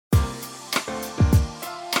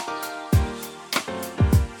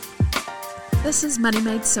This is Money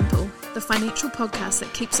Made Simple, the financial podcast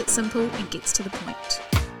that keeps it simple and gets to the point.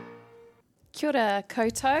 Kia ora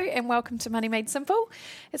koutou and welcome to Money Made Simple.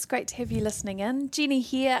 It's great to have you listening in. Jenny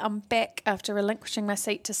here. I'm back after relinquishing my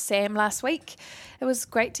seat to Sam last week. It was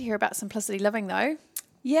great to hear about simplicity living though.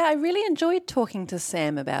 Yeah, I really enjoyed talking to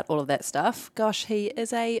Sam about all of that stuff. Gosh, he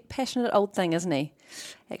is a passionate old thing, isn't he?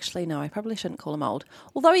 Actually, no, I probably shouldn't call him old.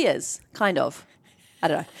 Although he is, kind of. I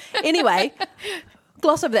don't know. Anyway,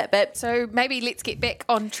 gloss over that bit. So maybe let's get back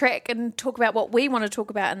on track and talk about what we want to talk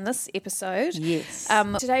about in this episode. Yes.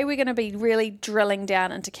 Today we're going to be really drilling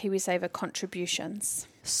down into KiwiSaver contributions.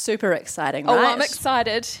 Super exciting, right? Oh, I'm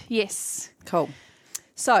excited. Yes. Cool.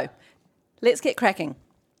 So, let's get cracking.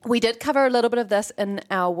 We did cover a little bit of this in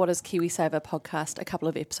our What is KiwiSaver podcast a couple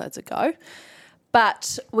of episodes ago,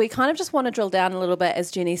 but we kind of just want to drill down a little bit, as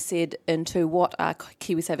Jenny said, into what are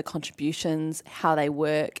KiwiSaver contributions, how they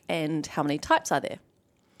work, and how many types are there.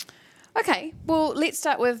 Okay, well, let's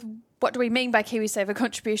start with what do we mean by KiwiSaver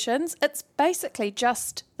contributions? It's basically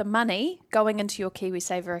just the money going into your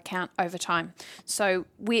KiwiSaver account over time. So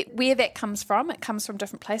where that comes from, it comes from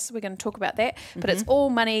different places. We're going to talk about that. But it's all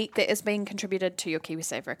money that is being contributed to your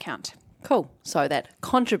KiwiSaver account. Cool. So that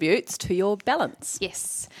contributes to your balance.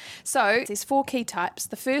 Yes. So there's 4 key types.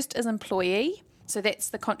 The first is employee. So that's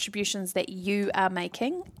the contributions that you are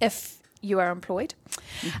making if you are employed.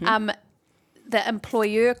 The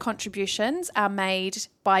employer contributions are made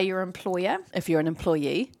by your employer. If you're an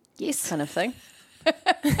employee. Yes. Kind of thing.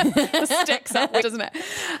 Stacks up, doesn't it?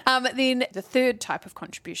 Then the third type of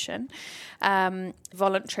contribution,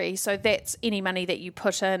 voluntary. So that's any money that you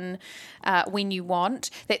put in when you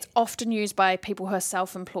want. That's often used by people who are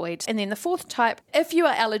self-employed. And then the fourth type, if you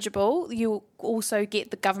are eligible, you'll also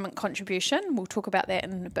get the government contribution. We'll talk about that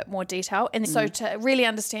in a bit more detail. And so to really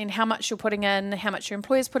understand how much you're putting in, how much your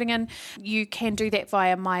employer's putting in, you can do that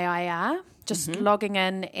via My IR. Just logging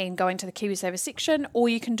in and going to the KiwiSaver section, or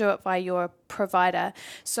you can do it via your provider.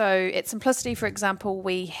 So at Simplicity, for example,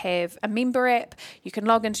 we have a member app. You can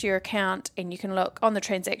log into your account and you can look on the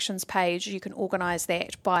transactions page. You can organise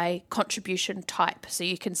that by contribution type. So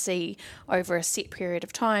you can see over a set period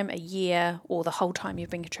of time, a year, or the whole time you've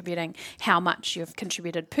been contributing, how much you've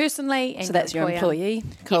contributed personally. And so that's your employee.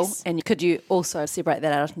 Cool. Yes. And could you also separate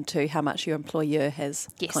that out into how much your employer has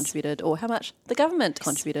contributed or how much the government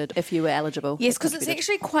contributed if you were eligible? Yes, because it's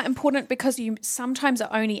actually quite important because you sometimes are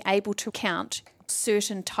only able to count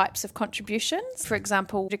certain types of contributions. For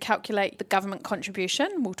example, to calculate the government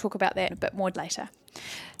contribution, we'll talk about that a bit more later.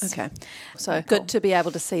 Okay, so good to be able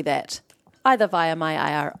to see that either via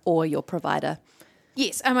My IR or your provider.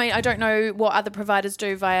 Yes, I mean, I don't know what other providers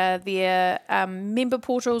do via their member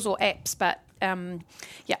portals or apps, but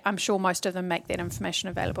I'm sure most of them make that information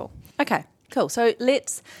available. Okay. Cool. So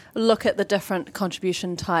let's look at the different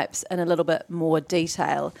contribution types in a little bit more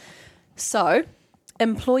detail. So,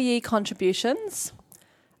 employee contributions,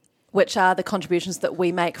 which are the contributions that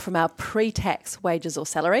we make from our pre-tax wages or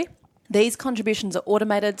salary. These contributions are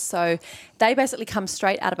automated, so they basically come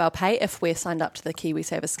straight out of our pay if we're signed up to the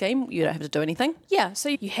KiwiSaver scheme. You don't have to do anything. Yeah, so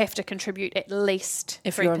you have to contribute at least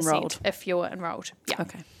if 3% you're enrolled. If you're enrolled. Yeah.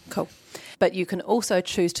 Okay, cool. But you can also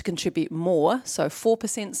choose to contribute more, so 4%,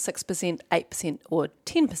 6%, 8% or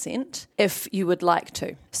 10% if you would like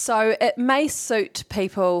to. So it may suit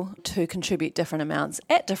people to contribute different amounts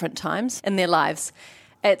at different times in their lives.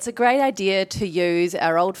 It's a great idea to use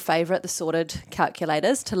our old favourite, the sorted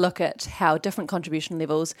calculators, to look at how different contribution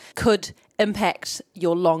levels could impact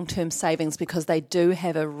your long-term savings because they do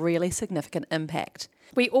have a really significant impact.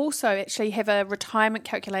 We also actually have a retirement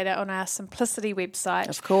calculator on our Simplicity website.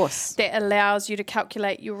 Of course. That allows you to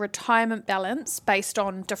calculate your retirement balance based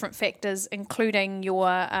on different factors, including your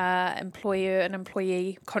employer and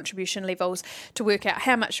employee contribution levels, to work out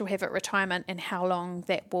how much you'll have at retirement and how long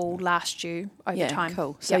that will last you over time.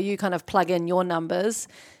 Cool. So you kind of plug in your numbers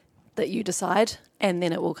that you decide, and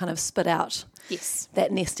then it will kind of spit out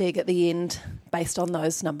that nest egg at the end based on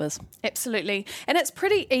those numbers. Absolutely. And it's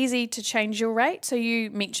pretty easy to change your rate. So you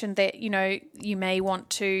mentioned that, you may want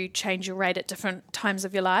to change your rate at different times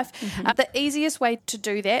of your life. The easiest way to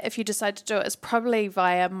do that, if you decide to do it, is probably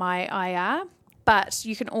via My IR. But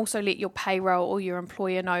you can also let your payroll or your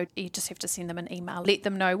employer know. You just have to send them an email. Let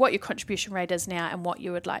them know what your contribution rate is now and what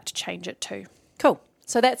you would like to change it to. Cool.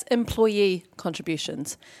 So that's employee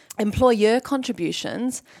contributions. Employer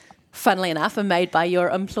contributions, funnily enough, are made by your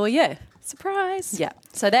employer. Surprise. Yeah.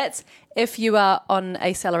 So that's if you are on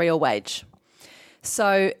a salary or wage.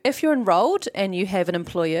 So if you're enrolled and you have an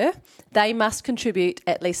employer, they must contribute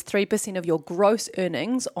at least 3% of your gross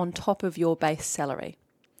earnings on top of your base salary.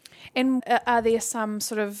 And are there some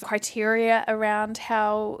sort of criteria around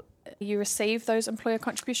how you receive those employer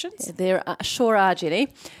contributions? There sure are, Jenny.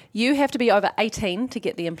 You have to be over 18 to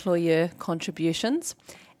get the employer contributions.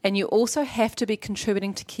 And you also have to be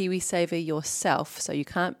contributing to KiwiSaver yourself. So you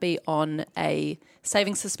can't be on a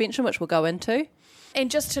savings suspension, which we'll go into. And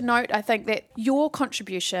just to note, I think that your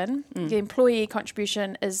contribution, the employee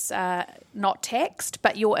contribution, is not taxed,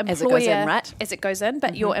 but your employer... As it goes in, right? As it goes in,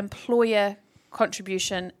 but your employer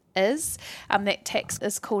contribution is. That tax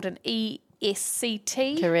is called an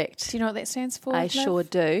ESCT. Correct. Do you know what that stands for? I Liv? sure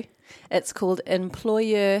do. It's called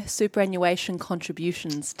Employer Superannuation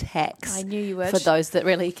Contributions Tax. I knew you would. For those that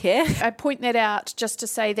really care. I point that out just to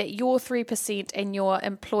say that your 3% and your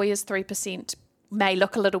employer's 3% may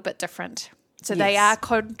look a little bit different. So they are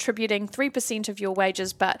contributing 3% of your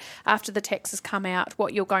wages, but after the taxes come out,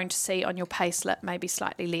 what you're going to see on your pay slip may be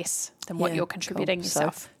slightly less than what you're contributing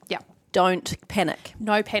yourself. So don't panic.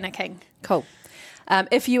 No panicking. Cool.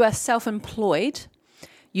 If you are self-employed,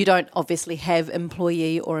 you don't obviously have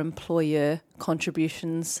employee or employer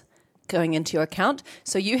contributions going into your account.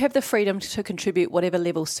 So you have the freedom to contribute whatever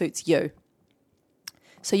level suits you.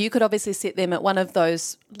 So you could obviously set them at one of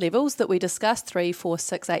those levels that we discussed, 3, 4,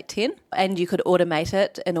 6, 8, 10, and you could automate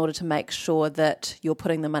it in order to make sure that you're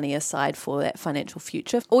putting the money aside for that financial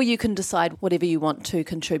future. Or you can decide whatever you want to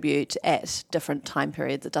contribute at different time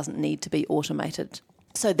periods. It doesn't need to be automated.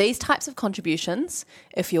 So these types of contributions,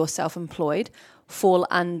 if you're self-employed, fall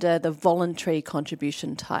under the voluntary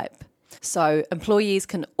contribution type. So employees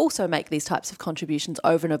can also make these types of contributions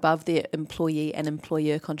over and above their employee and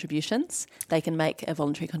employer contributions. They can make a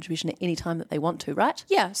voluntary contribution at any time that they want to, right?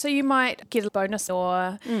 Yeah, so you might get a bonus,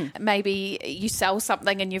 or maybe you sell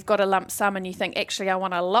something and you've got a lump sum and you think, actually, I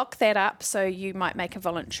want to lock that up, so you might make a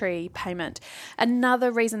voluntary payment.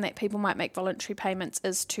 Another reason that people might make voluntary payments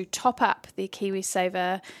is to top up their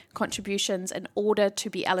KiwiSaver contributions in order to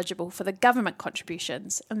be eligible for the government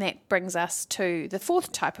contributions. And that brings us to the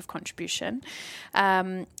fourth type of contribution.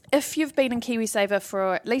 If you've been in KiwiSaver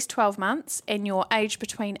for at least 12 months and you're aged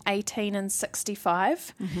between 18 and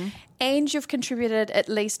 65, and you've contributed at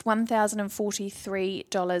least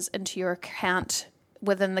 $1,043 into your account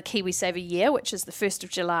within the KiwiSaver year, which is the 1st of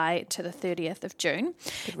July to the 30th of June,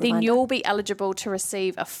 then you'll be eligible to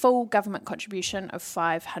receive a full government contribution of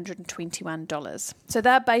 $521. So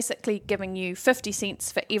they're basically giving you 50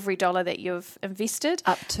 cents for every dollar that you've invested.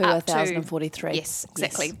 Up to $1,043. Yes,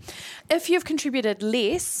 exactly. Yes. If you've contributed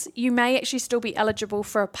less, you may actually still be eligible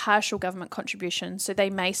for a partial government contribution. So they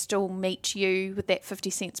may still meet you with that 50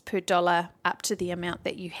 cents per dollar up to the amount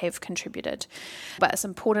that you have contributed. But it's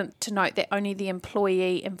important to note that only the employee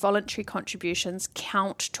and voluntary contributions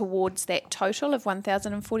count towards that total of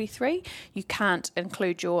 1,043. You can't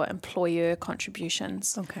include your employer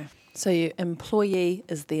contributions. Okay. So your employee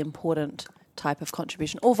is the important type of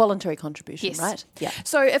contribution, or voluntary contribution, right? Yeah.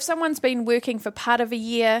 So if someone's been working for part of a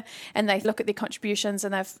year and they look at their contributions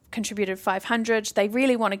and they've contributed $500, they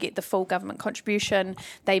really want to get the full government contribution,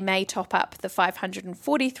 they may top up the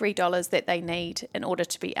 $543 that they need in order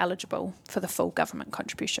to be eligible for the full government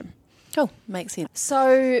contribution. Cool, makes sense.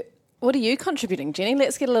 So what are you contributing, Jenny?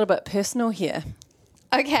 Let's get a little bit personal here.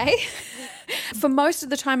 Okay. For most of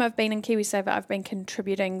the time I've been in KiwiSaver, I've been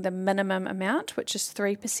contributing the minimum amount, which is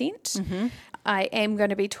 3%. I am going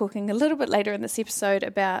to be talking a little bit later in this episode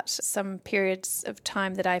about some periods of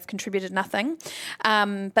time that I've contributed nothing.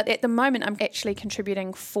 But at the moment, I'm actually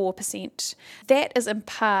contributing 4%. That is in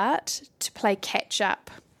part to play catch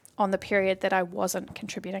up on the period that I wasn't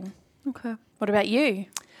contributing. Okay. What about you?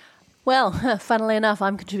 Well, funnily enough,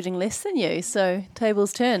 I'm contributing less than you, so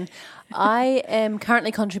tables turn. I am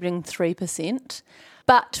currently contributing 3%,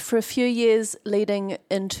 but for a few years leading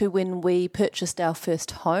into when we purchased our first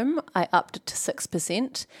home, I upped it to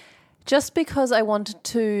 6%, just because I wanted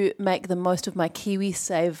to make the most of my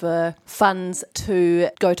KiwiSaver funds to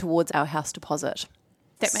go towards our house deposit.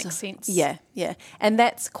 That makes sense. Yeah. And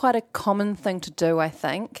that's quite a common thing to do, I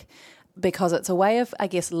think, because it's a way of, I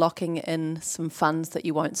guess, locking in some funds that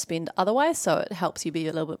you won't spend otherwise. So it helps you be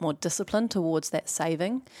a little bit more disciplined towards that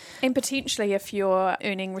saving. And potentially if you're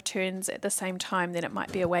earning returns at the same time, then it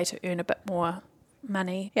might be a way to earn a bit more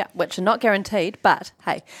money. Yeah, which are not guaranteed, but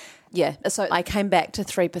hey, yeah. So I came back to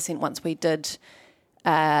 3% once we did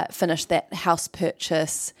finish that house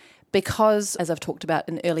purchase, because, as I've talked about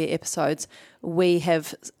in earlier episodes, we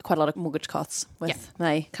have quite a lot of mortgage costs with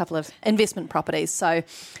my couple of investment properties. So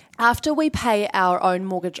after we pay our own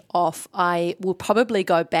mortgage off, I will probably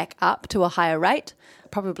go back up to a higher rate,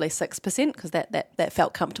 probably 6%, because that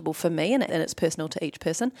felt comfortable for me, and it's personal to each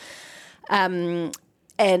person. And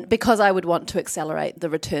because I would want to accelerate the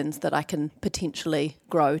returns that I can potentially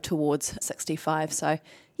grow towards 65. So,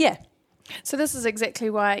 yeah. So this is exactly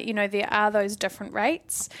why, there are those different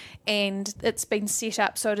rates, and it's been set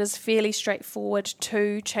up so it is fairly straightforward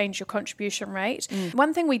to change your contribution rate.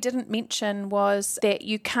 One thing we didn't mention was that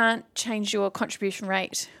you can't change your contribution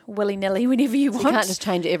rate willy-nilly whenever you want. You can't just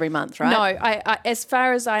change it every month, right? No, I as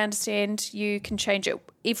far as I understand, you can change it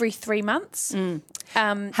every 3 months.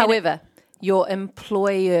 However, your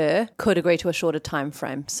employer could agree to a shorter time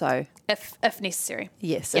frame, so... If necessary.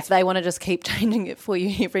 Yes, if they want to just keep changing it for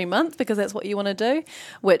you every month because that's what you want to do,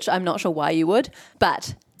 which I'm not sure why you would,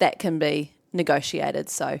 but that can be negotiated.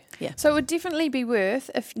 So, yeah. So it would definitely be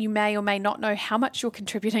worth, if you may or may not know how much you're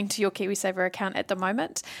contributing to your KiwiSaver account at the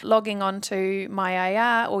moment, logging on to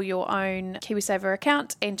MyIR or your own KiwiSaver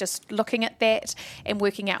account and just looking at that and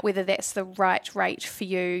working out whether that's the right rate for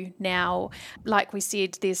you now. Like we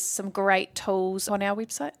said, there's some great tools on our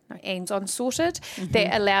website and on Sorted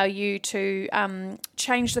that allow you to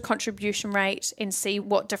change the contribution rate and see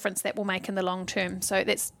what difference that will make in the long term. So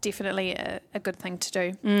that's definitely a good thing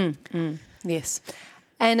to do. Yes.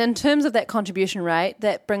 And in terms of that contribution rate,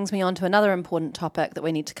 that brings me on to another important topic that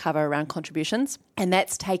we need to cover around contributions, and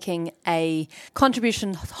that's taking a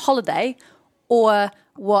contribution holiday, or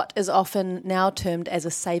what is often now termed as a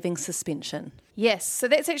savings suspension. Yes, so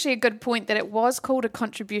that's actually a good point, that it was called a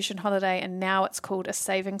contribution holiday and now it's called a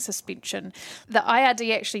savings suspension. The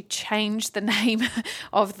IRD actually changed the name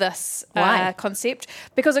of this concept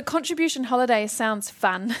because a contribution holiday sounds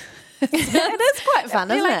fun. It is quite fun,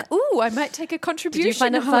 isn't it? Ooh, I might take a contribution. Did you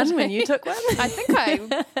find it fun when you took one? I think I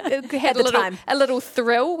had a little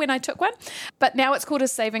thrill when I took one. But now it's called a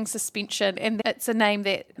savings suspension, and it's a name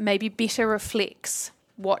that maybe better reflects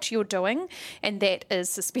what you're doing, and that is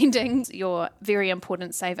suspending your very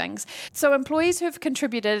important savings. So employees who have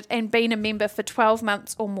contributed and been a member for 12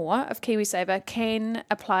 months or more of KiwiSaver can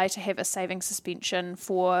apply to have a savings suspension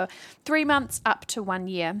for 3 months up to 1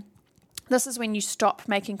 year. This is when you stop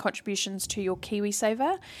making contributions to your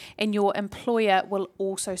KiwiSaver, and your employer will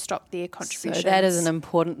also stop their contributions. So that is an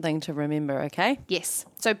important thing to remember, okay? Yes.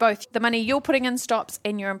 So both the money you're putting in stops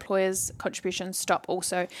and your employer's contributions stop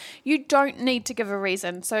also. You don't need to give a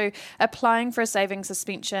reason. So applying for a savings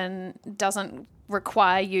suspension doesn't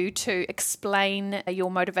require you to explain your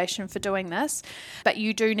motivation for doing this, but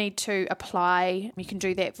you do need to apply. You can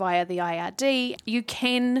do that via the IRD. You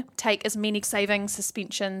can take as many savings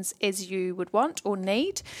suspensions as you would want or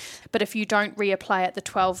need, but if you don't reapply at the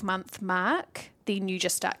 12-month mark, then you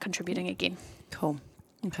just start contributing again. Cool.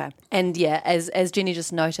 Okay. And yeah, as Jenny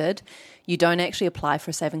just noted, you don't actually apply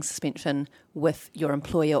for a savings suspension with your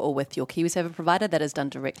employer or with your KiwiSaver provider. That is done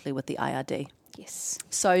directly with the IRD. Yes.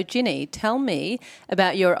 So, Jenny, tell me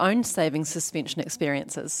about your own savings suspension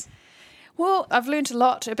experiences. Well, I've learned a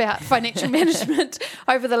lot about financial management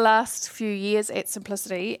over the last few years at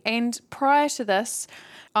Simplicity, and prior to this,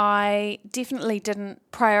 I definitely didn't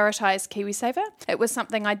prioritise KiwiSaver. It was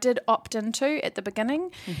something I did opt into at the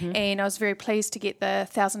beginning, and I was very pleased to get the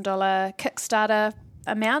 $1,000 Kickstarter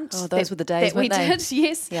amount. Oh, those were the days, that we weren't they? did,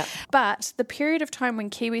 yes. Yeah. But the period of time when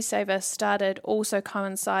KiwiSaver started also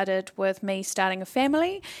coincided with me starting a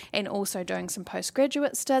family and also doing some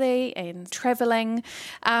postgraduate study and travelling.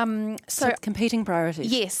 So competing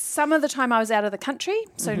priorities. yes, some of the time I was out of the country,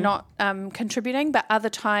 so not contributing, but other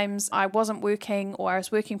times I wasn't working or I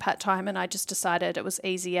was working part-time, and I just decided it was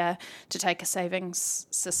easier to take a savings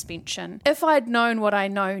suspension. If I'd known what I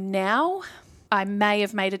know now, I may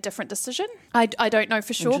have made a different decision. I don't know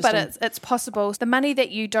for sure, but it's possible. The money that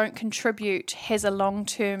you don't contribute has a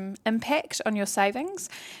long-term impact on your savings.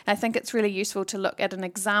 And I think it's really useful to look at an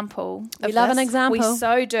example of We love this. an example. We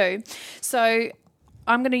so do. So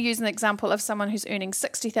I'm going to use an example of someone who's earning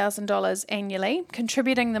 $60,000 annually,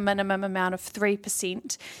 contributing the minimum amount of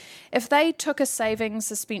 3%. If they took a savings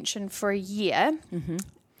suspension for a year,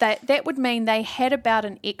 that would mean they had about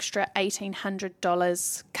an extra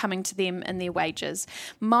 $1,800 coming to them in their wages,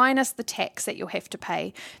 minus the tax that you'll have to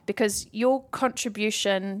pay, because your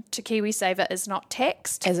contribution to KiwiSaver is not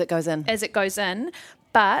taxed As it goes in.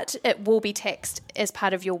 But it will be taxed as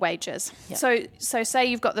part of your wages. Yep. So say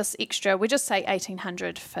you've got this extra, we just say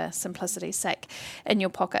 $1,800 for simplicity's sake, in your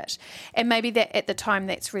pocket. And maybe that at the time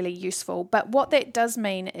that's really useful. But what that does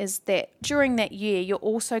mean is that during that year, you're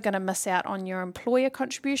also going to miss out on your employer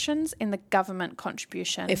contributions and the government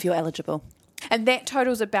contribution. If you're eligible. And that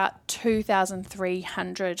totals about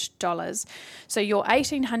 $2,300. So your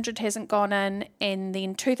 $1,800 hasn't gone in, and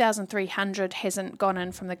then $2,300 hasn't gone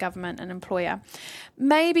in from the government and employer.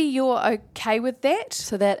 Maybe you're okay with that.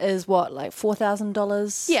 So that is what, like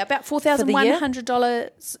 $4,000? Yeah, about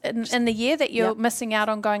 $4,100 in the year that you're missing out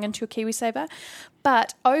on going into your KiwiSaver.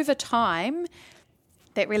 But over time,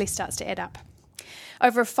 that really starts to add up.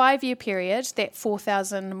 over a 5-year period, that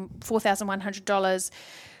 $4,100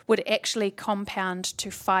 would actually compound to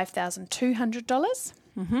 $5,200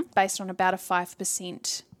 based on about a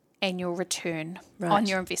 5% annual return on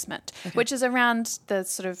your investment, which is around the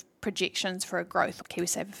sort of projections for a growth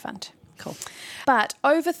KiwiSaver fund. Cool. But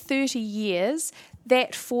over 30 years,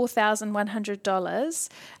 that $4,100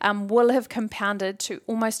 will have compounded to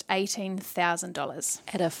almost $18,000.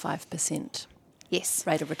 At a 5%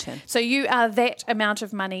 rate of return. So you are that amount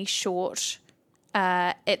of money short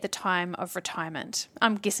at the time of retirement.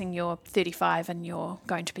 I'm guessing you're 35 and you're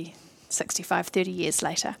going to be 65 30 years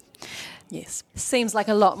later. Yes. Seems like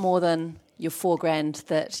a lot more than your $4,000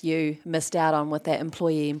 that you missed out on with that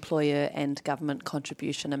employee, employer and government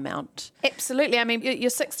contribution amount. Absolutely. I mean, you're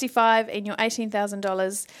 65 and you're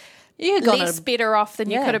 $18,000 You're less better off than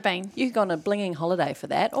you could have been. You could go on a blinging holiday for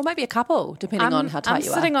that, or maybe a couple, depending on how tight you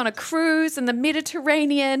are. I'm sitting on a cruise in the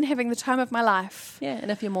Mediterranean having the time of my life. Yeah, and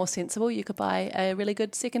if you're more sensible, you could buy a really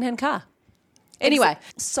good second-hand car. Anyway,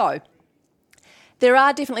 so there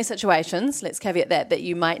are definitely situations, let's caveat that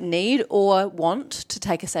you might need or want to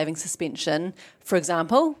take a savings suspension. For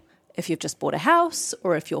example, if you've just bought a house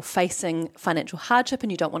or if you're facing financial hardship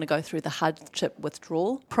and you don't want to go through the hardship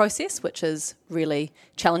withdrawal process, which is really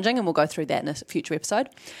challenging, and we'll go through that in a future episode.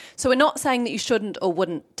 So we're not saying that you shouldn't or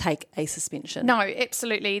wouldn't take a suspension. No,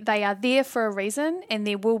 absolutely. They are there for a reason, and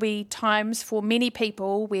there will be times for many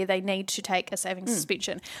people where they need to take a savings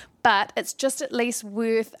suspension. But it's just at least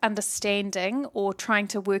worth understanding or trying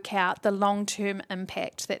to work out the long-term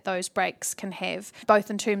impact that those breaks can have,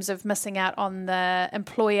 both in terms of missing out on the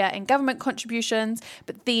employer and government contributions,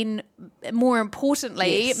 but then more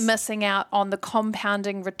importantly, missing out on the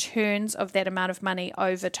compounding returns of that amount of money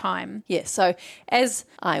over time. Yes, so as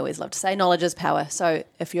I always love to say, knowledge is power. So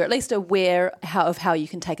if you're at least aware of how you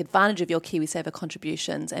can take advantage of your KiwiSaver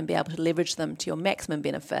contributions and be able to leverage them to your maximum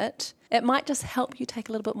benefit, it might just help you take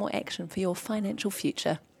a little bit more action for your financial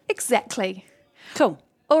future. Exactly. Cool.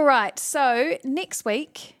 All right, so next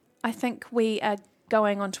week, I think we are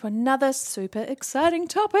going on to another super exciting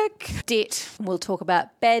topic. Debt. We'll talk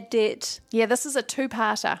about bad debt. Yeah, this is a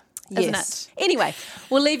two-parter, isn't it? Anyway,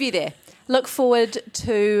 we'll leave you there. Look forward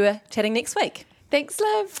to chatting next week. Thanks,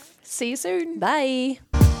 love. See you soon. Bye.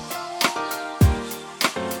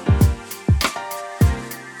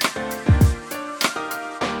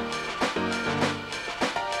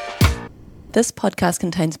 This podcast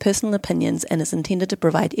contains personal opinions and is intended to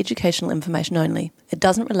provide educational information only. It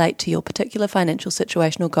doesn't relate to your particular financial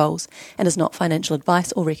situation or goals and is not financial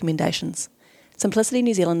advice or recommendations. Simplicity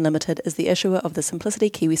New Zealand Limited is the issuer of the Simplicity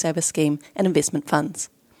KiwiSaver scheme and investment funds.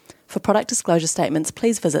 For product disclosure statements,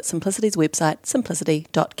 please visit Simplicity's website,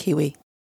 simplicity.kiwi.